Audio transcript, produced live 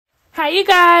you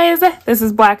guys, this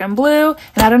is Black and Blue,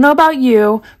 and I don't know about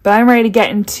you, but I'm ready to get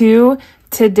into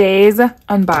today's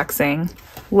unboxing.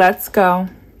 Let's go.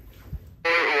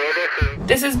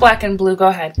 This is Black and Blue, go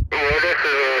ahead.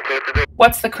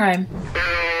 What's the crime?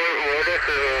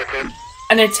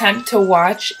 An attempt to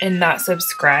watch and not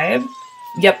subscribe?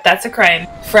 Yep, that's a crime.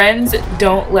 Friends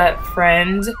don't let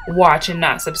friends watch and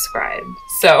not subscribe.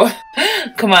 So,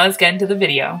 come on, let's get into the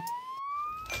video.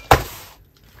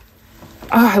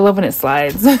 Oh, I love when it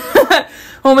slides.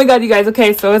 Oh my god, you guys.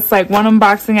 Okay, so it's like one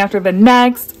unboxing after the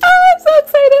next. Oh, I'm so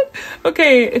excited.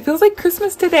 Okay, it feels like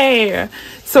Christmas today.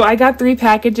 So I got 3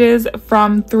 packages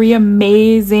from 3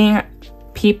 amazing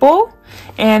people,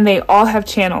 and they all have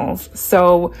channels.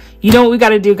 So you know what we got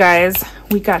to do, guys.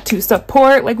 We got to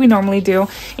support like we normally do.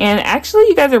 And actually,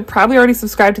 you guys are probably already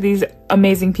subscribed to these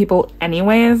amazing people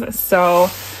anyways. So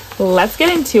let's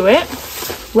get into it.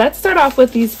 Let's start off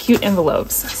with these cute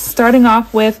envelopes. Starting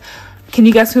off with, can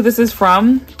you guess who this is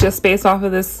from? Just based off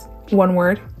of this one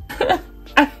word.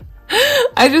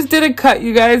 I just did a cut,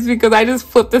 you guys, because I just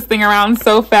flipped this thing around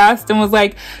so fast and was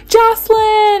like,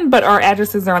 Jocelyn! But our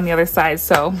addresses are on the other side,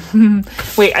 so.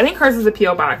 Wait, I think hers is a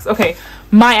P.O. box. Okay,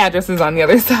 my address is on the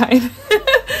other side.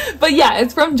 But yeah,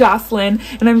 it's from Jocelyn,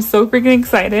 and I'm so freaking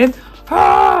excited.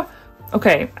 Ah!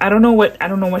 Okay, I don't know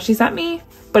what she sent me,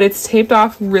 but it's taped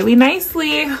off really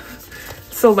nicely.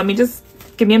 So let me just,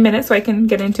 give me a minute so I can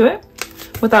get into it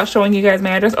without showing you guys my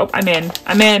address. Oh, I'm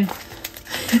in.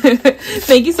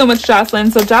 Thank you so much,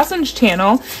 Jocelyn. So Jocelyn's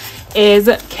channel is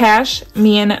Cash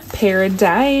Me in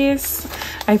Paradise.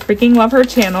 I freaking love her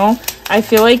channel. I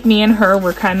feel like me and her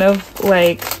were kind of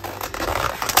like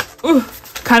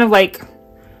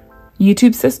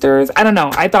YouTube sisters. I don't know.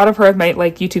 I thought of her as my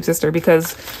like YouTube sister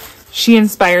because she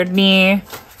inspired me.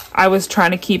 I was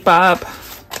trying to keep up,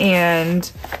 and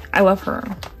I love her.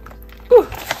 Ooh.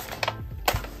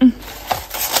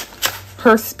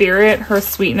 Her spirit, her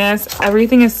sweetness,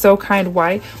 everything is so kind.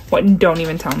 Why? What? Don't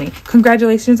even tell me.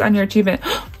 Congratulations on your achievement.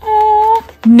 Oh,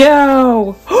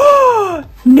 no.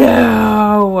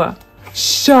 No.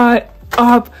 Shut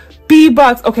up.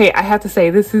 B-Bucks. Okay, I have to say,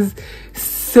 this is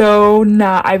so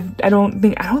not, I don't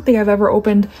think I've ever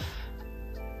opened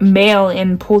mail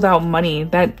and pulled out money.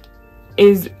 That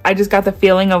is, I just got the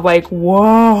feeling of like,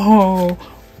 whoa.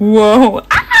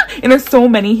 Ah! And there's so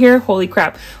many here. Holy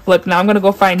crap. Look, now I'm gonna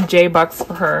go find J-Bucks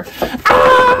for her.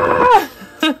 Ah!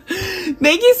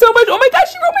 Thank you so much. Oh my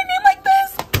gosh, she wrote my name like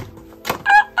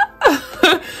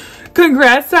this.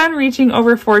 Congrats on reaching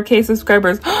over 4K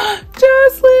subscribers.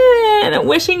 Jocelyn,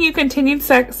 wishing you continued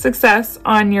success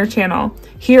on your channel.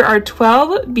 Here are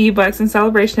 12 B-Bucks in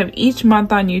celebration of each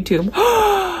month on YouTube.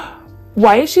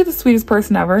 Why is she the sweetest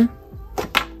person ever?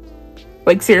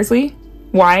 Like, seriously?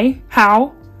 Why?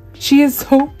 How? She is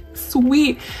so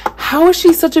sweet. How is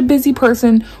she such a busy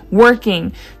person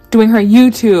working, doing her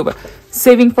YouTube,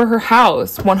 saving for her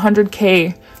house,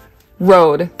 100K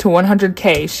road to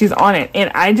 100K. She's on it.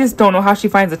 And I just don't know how she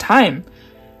finds the time.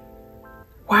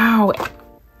 Wow.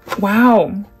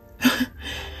 Wow.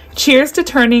 Cheers to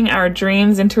turning our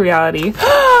dreams into reality.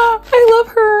 I love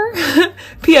her.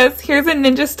 P.S. Here's a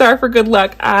ninja star for good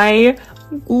luck. I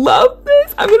love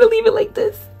this. I'm gonna leave it like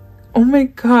this. Oh my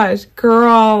gosh,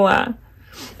 girl.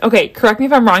 Okay, correct me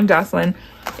if I'm wrong, Jocelyn,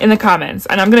 in the comments.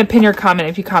 And I'm going to pin your comment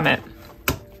if you comment.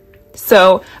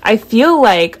 So I feel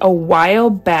like a while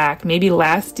back, maybe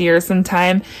last year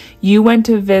sometime, you went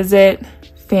to visit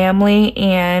family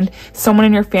and someone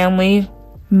in your family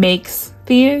makes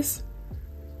these.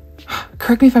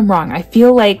 Correct me if I'm wrong. I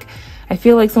feel like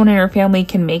someone in your family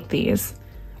can make these.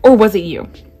 Or was it you?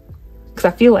 Because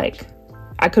I feel like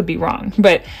I could be wrong,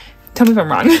 but tell me if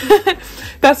I'm wrong.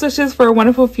 Best wishes for a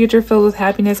wonderful future filled with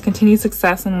happiness, continued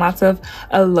success, and lots of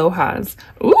alohas.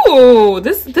 Ooh,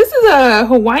 this is a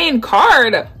Hawaiian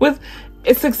card with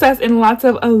success and lots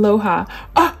of aloha.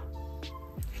 Oh,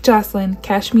 Jocelyn,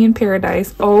 Cash Me in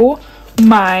Paradise. Oh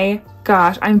my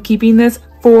gosh, I'm keeping this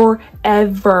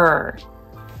forever.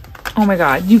 Oh my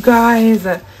god, you guys.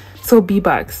 So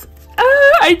B-Bucks.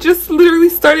 I just literally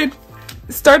started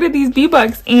these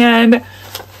B-Bucks, and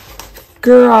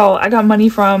girl, I got money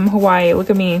from Hawaii. Look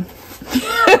at me. I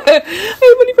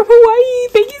have money from Hawaii.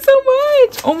 Thank you so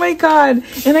much. Oh my god.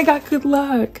 And I got good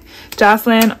luck.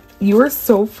 Jocelyn, you are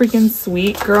so freaking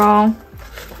sweet, girl.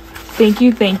 Thank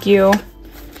you. Thank you.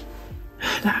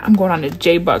 I'm going on a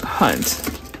J-Buck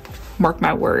hunt. Mark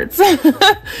my words.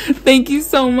 Thank you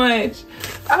so much.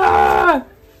 Ah.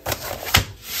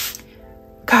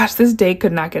 Gosh, this day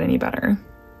could not get any better.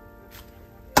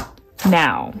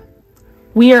 Now,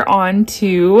 we are on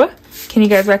to, can you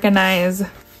guys recognize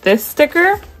this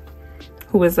sticker?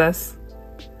 Who is this?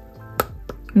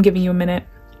 I'm giving you a minute.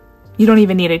 You don't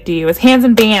even need it, do you? It's hands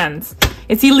and bands.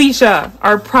 It's Elisha,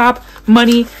 our prop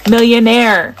money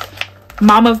millionaire.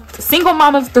 Single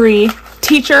mom of 3,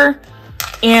 teacher,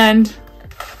 and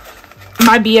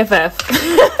my BFF.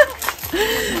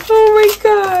 Oh my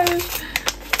gosh.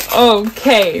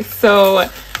 Okay, so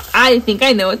I think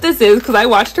I know what this is because I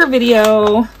watched her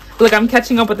video. Look, I'm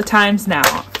catching up with the times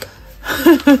now.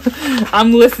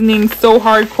 I'm listening so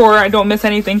hardcore. I don't miss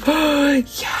anything.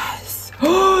 Yes.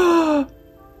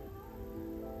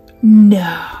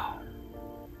 No.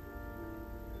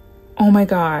 Oh my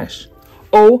gosh.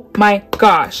 Oh my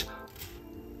gosh.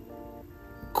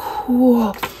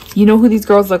 Cool. You know who these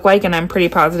girls look like, and I'm pretty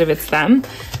positive it's them.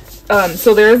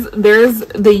 So there's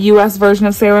the US version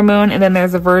of Sailor Moon, and then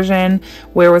there's a version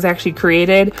where it was actually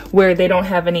created where they don't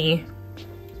have any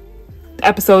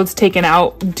episodes taken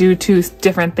out due to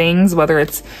different things, whether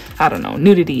it's, I don't know,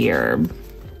 nudity or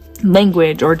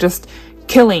language or just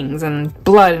killings and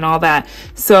blood and all that.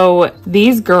 So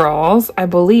these girls, I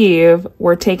believe,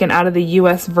 were taken out of the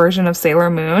US version of Sailor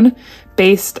Moon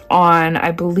based on,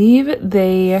 I believe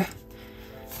I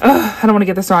don't want to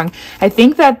get this wrong. I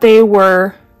think that they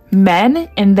were men,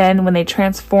 and then when they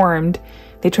transformed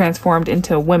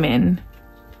into women.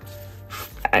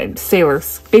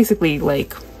 Sailors, basically,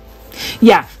 like,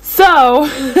 yeah. So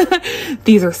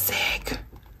these are sick.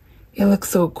 It looks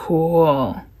so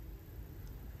cool.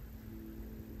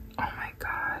 Oh my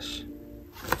gosh.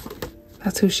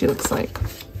 That's who she looks like.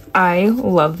 I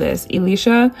love this.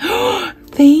 Elisha,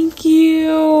 thank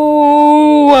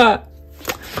you.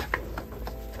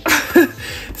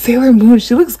 Sailor Moon,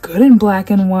 she looks good in black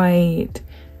and white.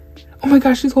 Oh my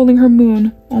gosh, she's holding her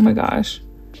moon. Oh my gosh.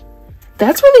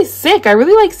 That's really sick. I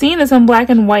really like seeing this in black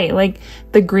and white. Like,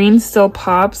 the green still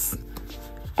pops.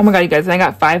 Oh my god, you guys, I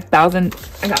got 5,000.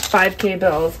 I got 5K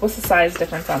bills. What's the size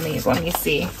difference on these? Let me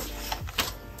see.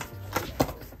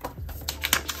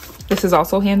 This is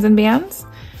also hands and bands.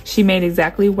 She made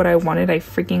exactly what I wanted. I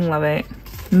freaking love it.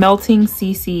 Melting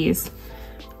CCs.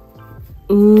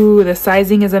 Ooh, the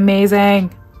sizing is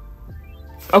amazing.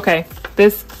 Okay,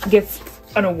 this gets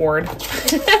an award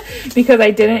because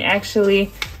I didn't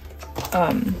actually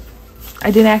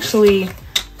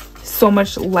so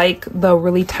much like the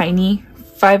really tiny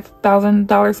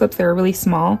 $5,000 slips. They were really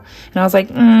small, and I was like,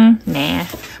 nah.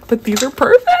 But these are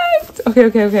perfect.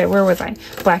 Okay. Where was I?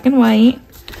 Black and white.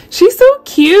 She's so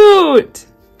cute.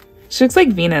 She looks like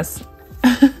Venus.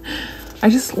 I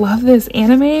just love this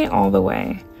anime all the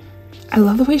way. I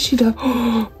love the way she does.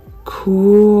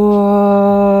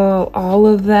 Cool. All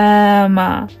of them.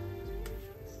 Wow.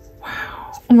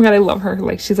 Oh my god, I love her.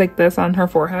 Like, she's like this on her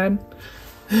forehead.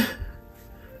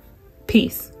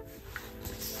 Peace.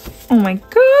 Oh my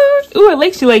gosh. Ooh, I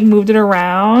like she like moved it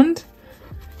around.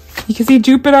 You can see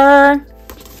Jupiter.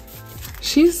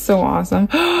 She's so awesome.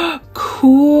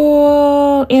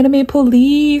 Cool. Anime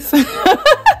police.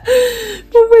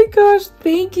 Oh my gosh,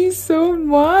 thank you so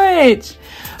much.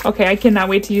 Okay, I cannot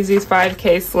wait to use these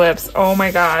 5K slips. Oh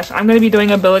my gosh. I'm going to be doing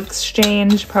a bill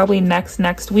exchange probably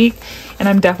next week. And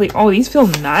I'm definitely... Oh, these feel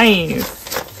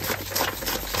nice.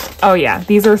 Oh yeah,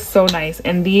 these are so nice.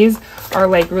 And these are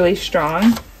like really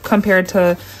strong compared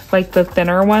to like the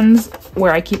thinner ones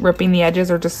where I keep ripping the edges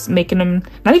or just making them...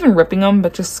 Not even ripping them,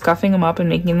 but just scuffing them up and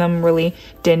making them really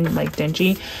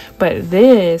dingy. But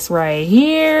this right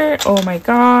here... Oh my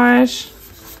gosh.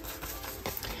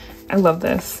 I love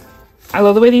this. I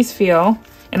love the way these feel,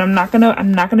 and I'm not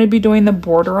gonna be doing the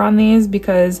border on these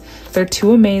because they're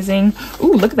too amazing.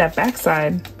 Ooh, look at that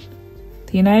backside.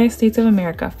 The United States of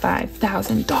America,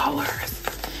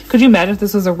 $5,000. Could you imagine if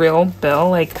this was a real bill?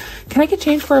 Like, can I get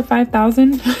change for a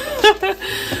 5,000?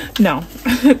 No,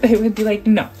 they would be like,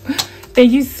 no.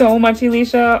 Thank you so much,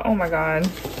 Elisha. Oh my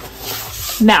god.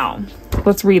 Now,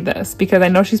 let's read this because I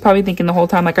know she's probably thinking the whole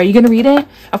time, like, are you gonna read it?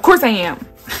 Of course I am.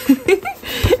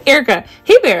 Erica,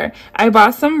 hey there. I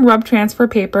bought some rub transfer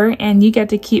paper and you get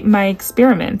to keep my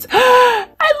experiments. I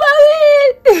love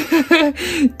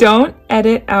it. Don't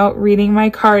edit out reading my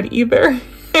card either.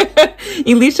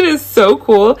 Elisha is so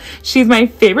cool. She's my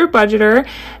favorite budgeter.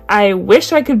 I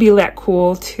wish I could be that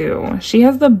cool too. She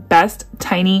has the best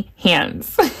tiny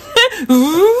hands.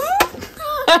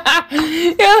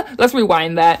 Yeah, let's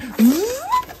rewind that.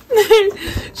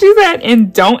 She said,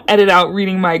 and don't edit out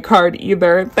reading my card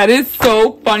either. That is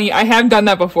so funny. I have done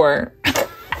that before.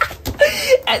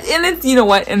 And it's, you know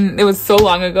what? And it was so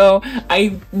long ago.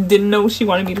 I didn't know she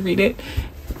wanted me to read it.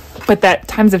 But that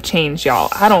times have changed, y'all.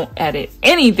 I don't edit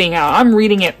anything out. I'm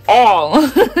reading it all.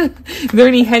 Is there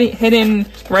any hidden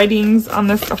writings on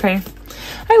this? Okay.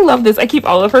 I love this. I keep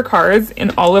all of her cards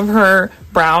in all of her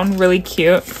brown. Really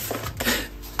cute.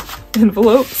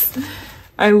 envelopes.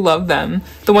 I love them.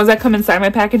 The ones that come inside my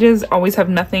packages always have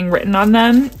nothing written on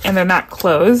them and they're not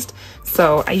closed.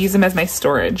 So I use them as my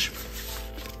storage.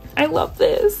 I love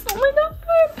this. Oh my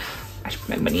God. I should put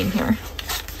my money in here.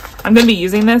 I'm going to be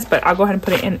using this, but I'll go ahead and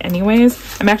put it in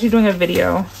anyways. I'm actually doing a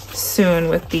video soon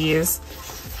with these.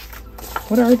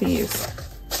 What are these?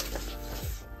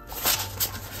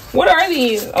 What are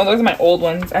these? Oh, those are my old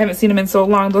ones. I haven't seen them in so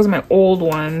long. Those are my old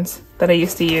ones that I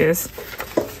used to use.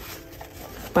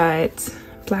 But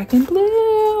black and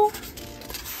blue.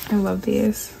 I love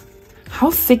these.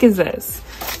 How sick is this?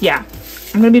 Yeah,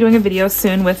 I'm gonna be doing a video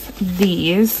soon with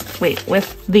these. Wait,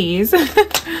 with these.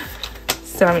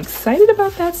 So I'm excited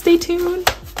about that. Stay tuned.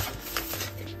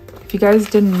 If you guys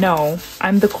didn't know,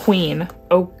 I'm the queen.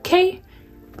 Okay.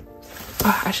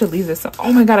 Oh, I should leave this.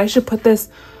 Oh my God, I should put this,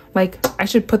 like, I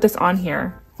should put this on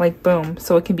here. Like, boom,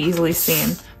 so it can be easily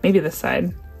seen. Maybe this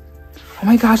side. Oh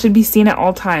my gosh, it'd be seen at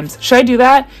all times. Should I do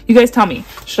that? You guys tell me.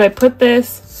 Should I put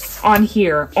this on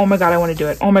here? Oh my God, I want to do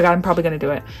it. Oh my God, I'm probably going to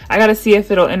do it. I got to see if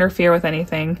it'll interfere with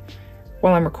anything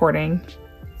while I'm recording.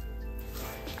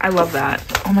 I love that.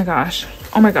 Oh my gosh.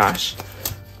 Oh my gosh.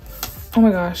 Oh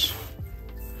my gosh.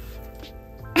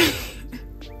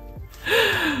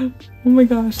 Oh my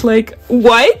gosh. Like,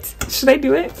 what? Should I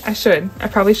do it? I should. I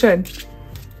probably should.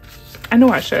 I know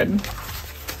I should.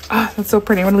 Ah, that's so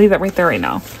pretty. I'm going to leave that right there right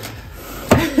now.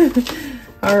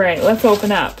 All right, let's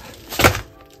open up.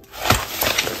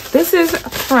 This is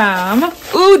from,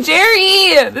 ooh,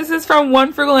 Jerry. This is from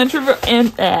One Frugal Introvert and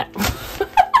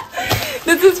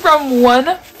this is from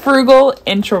One Frugal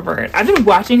Introvert. I've been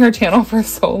watching her channel for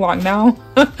so long now.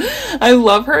 I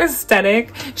love her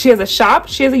aesthetic. She has a shop,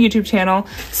 she has a YouTube channel.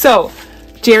 So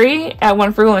Jerry at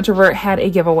One Frugal Introvert had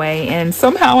a giveaway and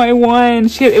somehow I won.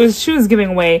 She was giving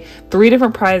away 3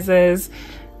 different prizes.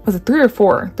 Was it 3 or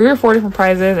 4? 3 or 4 different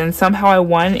prizes and somehow I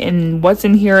won, and what's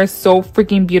in here is so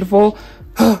freaking beautiful.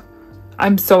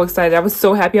 I'm so excited. I was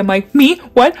so happy. I'm like, me?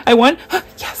 What? I won?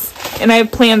 Yes. And I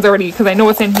have plans already because I know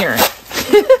what's in here.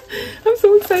 I'm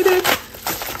so excited.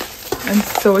 I'm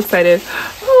so excited.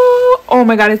 Oh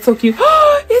my God, it's so cute.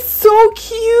 It's so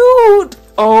cute.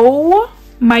 Oh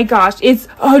my gosh, it's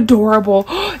adorable.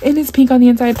 And it's pink on the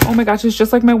inside. Oh my gosh, it's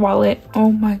just like my wallet.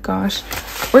 Oh my gosh.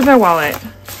 Where's my wallet?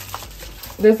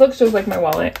 This looks just like my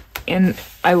wallet and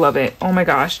I love it. Oh my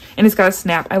gosh. And it's got a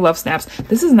snap. I love snaps.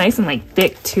 This is nice and like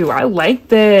thick too. I like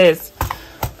this.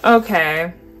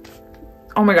 Okay.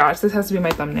 Oh my gosh, this has to be my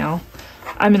thumbnail.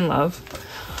 I'm in love.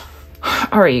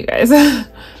 All right, you guys.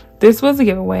 This was a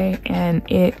giveaway and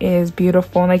it is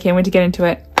beautiful and I can't wait to get into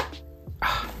it.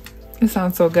 It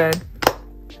sounds so good.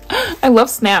 I love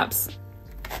snaps.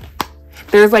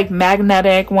 There's like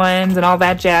magnetic ones and all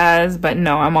that jazz, but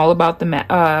no, I'm all about the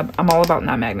I'm all about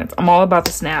not magnets. I'm all about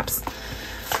the snaps.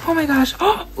 Oh my gosh.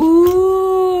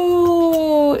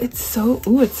 Ooh, it's so,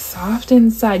 ooh, it's soft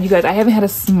inside. You guys, I haven't had a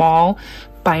small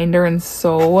binder in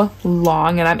so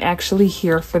long and I'm actually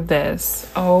here for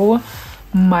this. Oh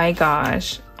my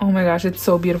gosh. Oh my gosh, it's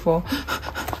so beautiful.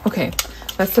 Okay,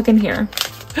 let's look in here.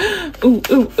 Ooh,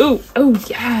 ooh, ooh, oh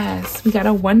yes. We got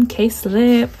a 1K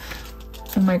slip.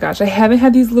 Oh my gosh, I haven't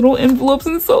had these little envelopes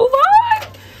in so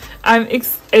long.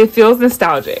 It feels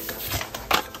nostalgic.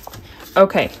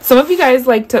 Okay, some of you guys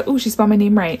like to, ooh, she spelled my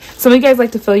name right. Some of you guys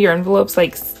like to fill your envelopes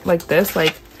like this,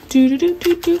 like do.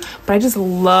 But I just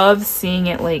love seeing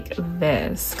it like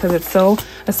this because it's so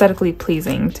aesthetically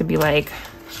pleasing to be like,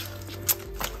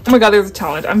 oh my God, there's a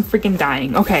challenge. I'm freaking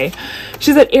dying. Okay,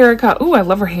 she said, Erica, ooh, I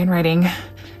love her handwriting.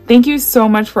 Thank you so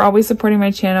much for always supporting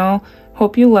my channel.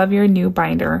 Hope you love your new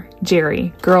binder.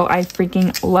 Jerry. Girl, I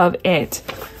freaking love it.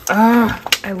 Ah,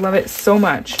 I love it so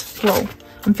much. Whoa,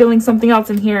 I'm feeling something else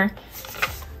in here.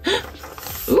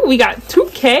 Ooh, we got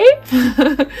 2K.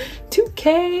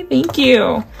 2K, thank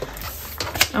you.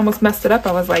 I almost messed it up.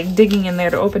 I was like digging in there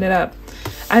to open it up.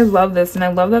 I love this, and I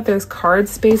love that there's card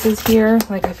spaces here.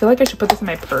 Like, I feel like I should put this in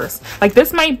my purse. Like,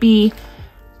 this might be,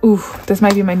 ooh, this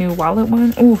might be my new wallet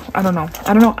one. Ooh, I don't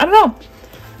know.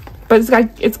 But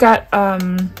it's got oh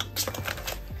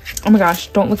my gosh,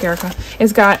 don't look, Erica.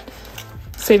 It's got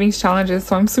savings challenges,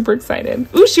 so I'm super excited.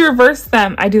 Ooh, she reversed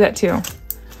them. I do that too.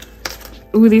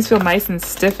 Ooh, these feel nice and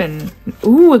stiff and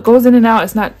ooh, it goes in and out.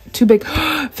 It's not too big.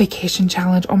 Vacation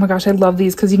challenge. Oh my gosh, I love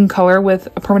these because you can color with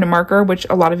a permanent marker, which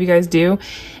a lot of you guys do.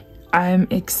 I'm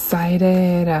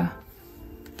excited.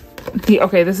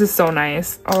 Okay, this is so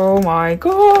nice. Oh my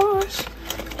gosh.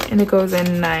 And it goes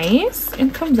in nice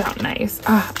and comes out nice.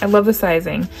 Ah, I love the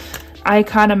sizing.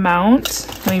 Icon amount.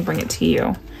 Let me bring it to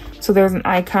you. So there's an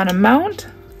icon amount.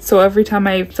 So every time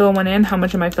I fill one in, how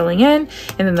much am I filling in?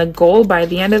 And then the goal by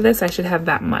the end of this, I should have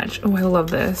that much. Oh, I love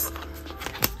this.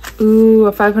 Ooh,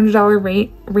 a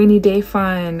 $500 rainy day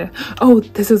fund. Oh,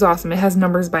 this is awesome. It has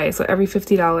numbers by it, so every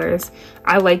 $50.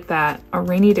 I like that. A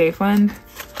rainy day fund.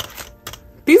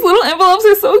 These little envelopes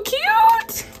are so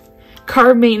cute.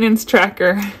 Car maintenance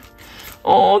tracker.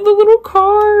 Oh, the little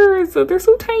cars. They're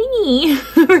so tiny.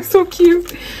 They're so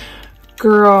cute.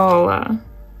 Girl.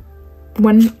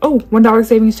 $1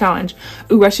 savings challenge.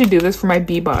 Ooh, I should do this for my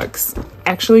B-Bucks.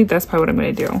 Actually, that's probably what I'm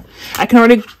going to do. I can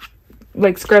already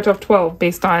like scratch off 12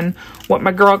 based on what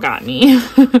my girl got me.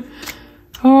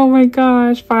 Oh my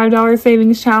gosh, $5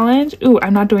 savings challenge. Ooh,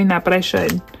 I'm not doing that, but I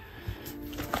should.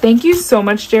 Thank you so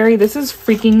much, Jerry. This is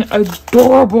freaking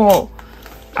adorable.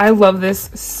 I love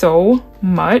this so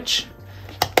much.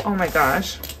 Oh my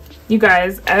gosh. You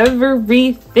guys,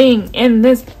 everything in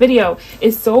this video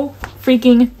is so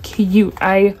freaking cute.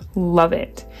 I love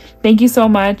it. Thank you so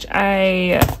much.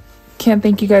 I can't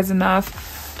thank you guys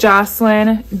enough.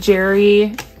 Jocelyn,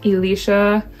 Jerry,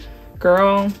 Elisha,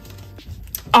 girl.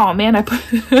 Oh man, I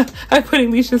put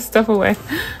Elisha's stuff away.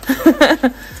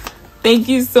 Thank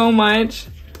you so much.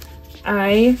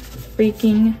 I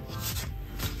freaking...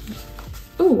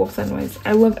 Ooh, what's that noise?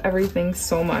 I love everything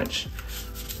so much.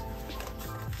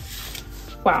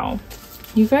 Wow.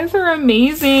 You guys are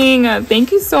amazing.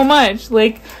 Thank you so much.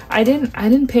 Like, I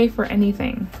didn't pay for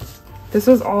anything. This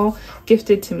was all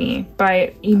gifted to me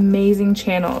by amazing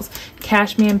channels.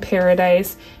 Cash Me in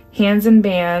Paradise, Hands and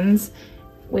Bands.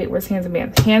 Wait, where's Hands and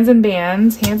Bands? Hands and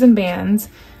Bands, Hands and Bands,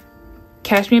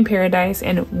 Cash Me in Paradise,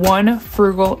 and One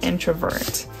Frugal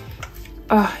Introvert.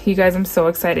 Oh, you guys, I'm so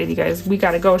excited. You guys, we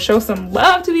gotta go show some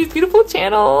love to these beautiful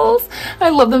channels. I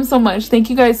love them so much. Thank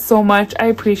you guys so much. I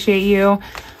appreciate you.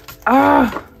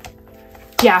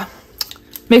 Yeah.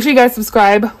 Make sure you guys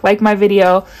subscribe, like my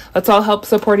video. Let's all help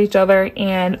support each other.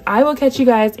 And I will catch you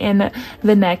guys in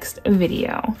the next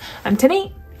video. I'm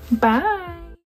Tanae. Bye.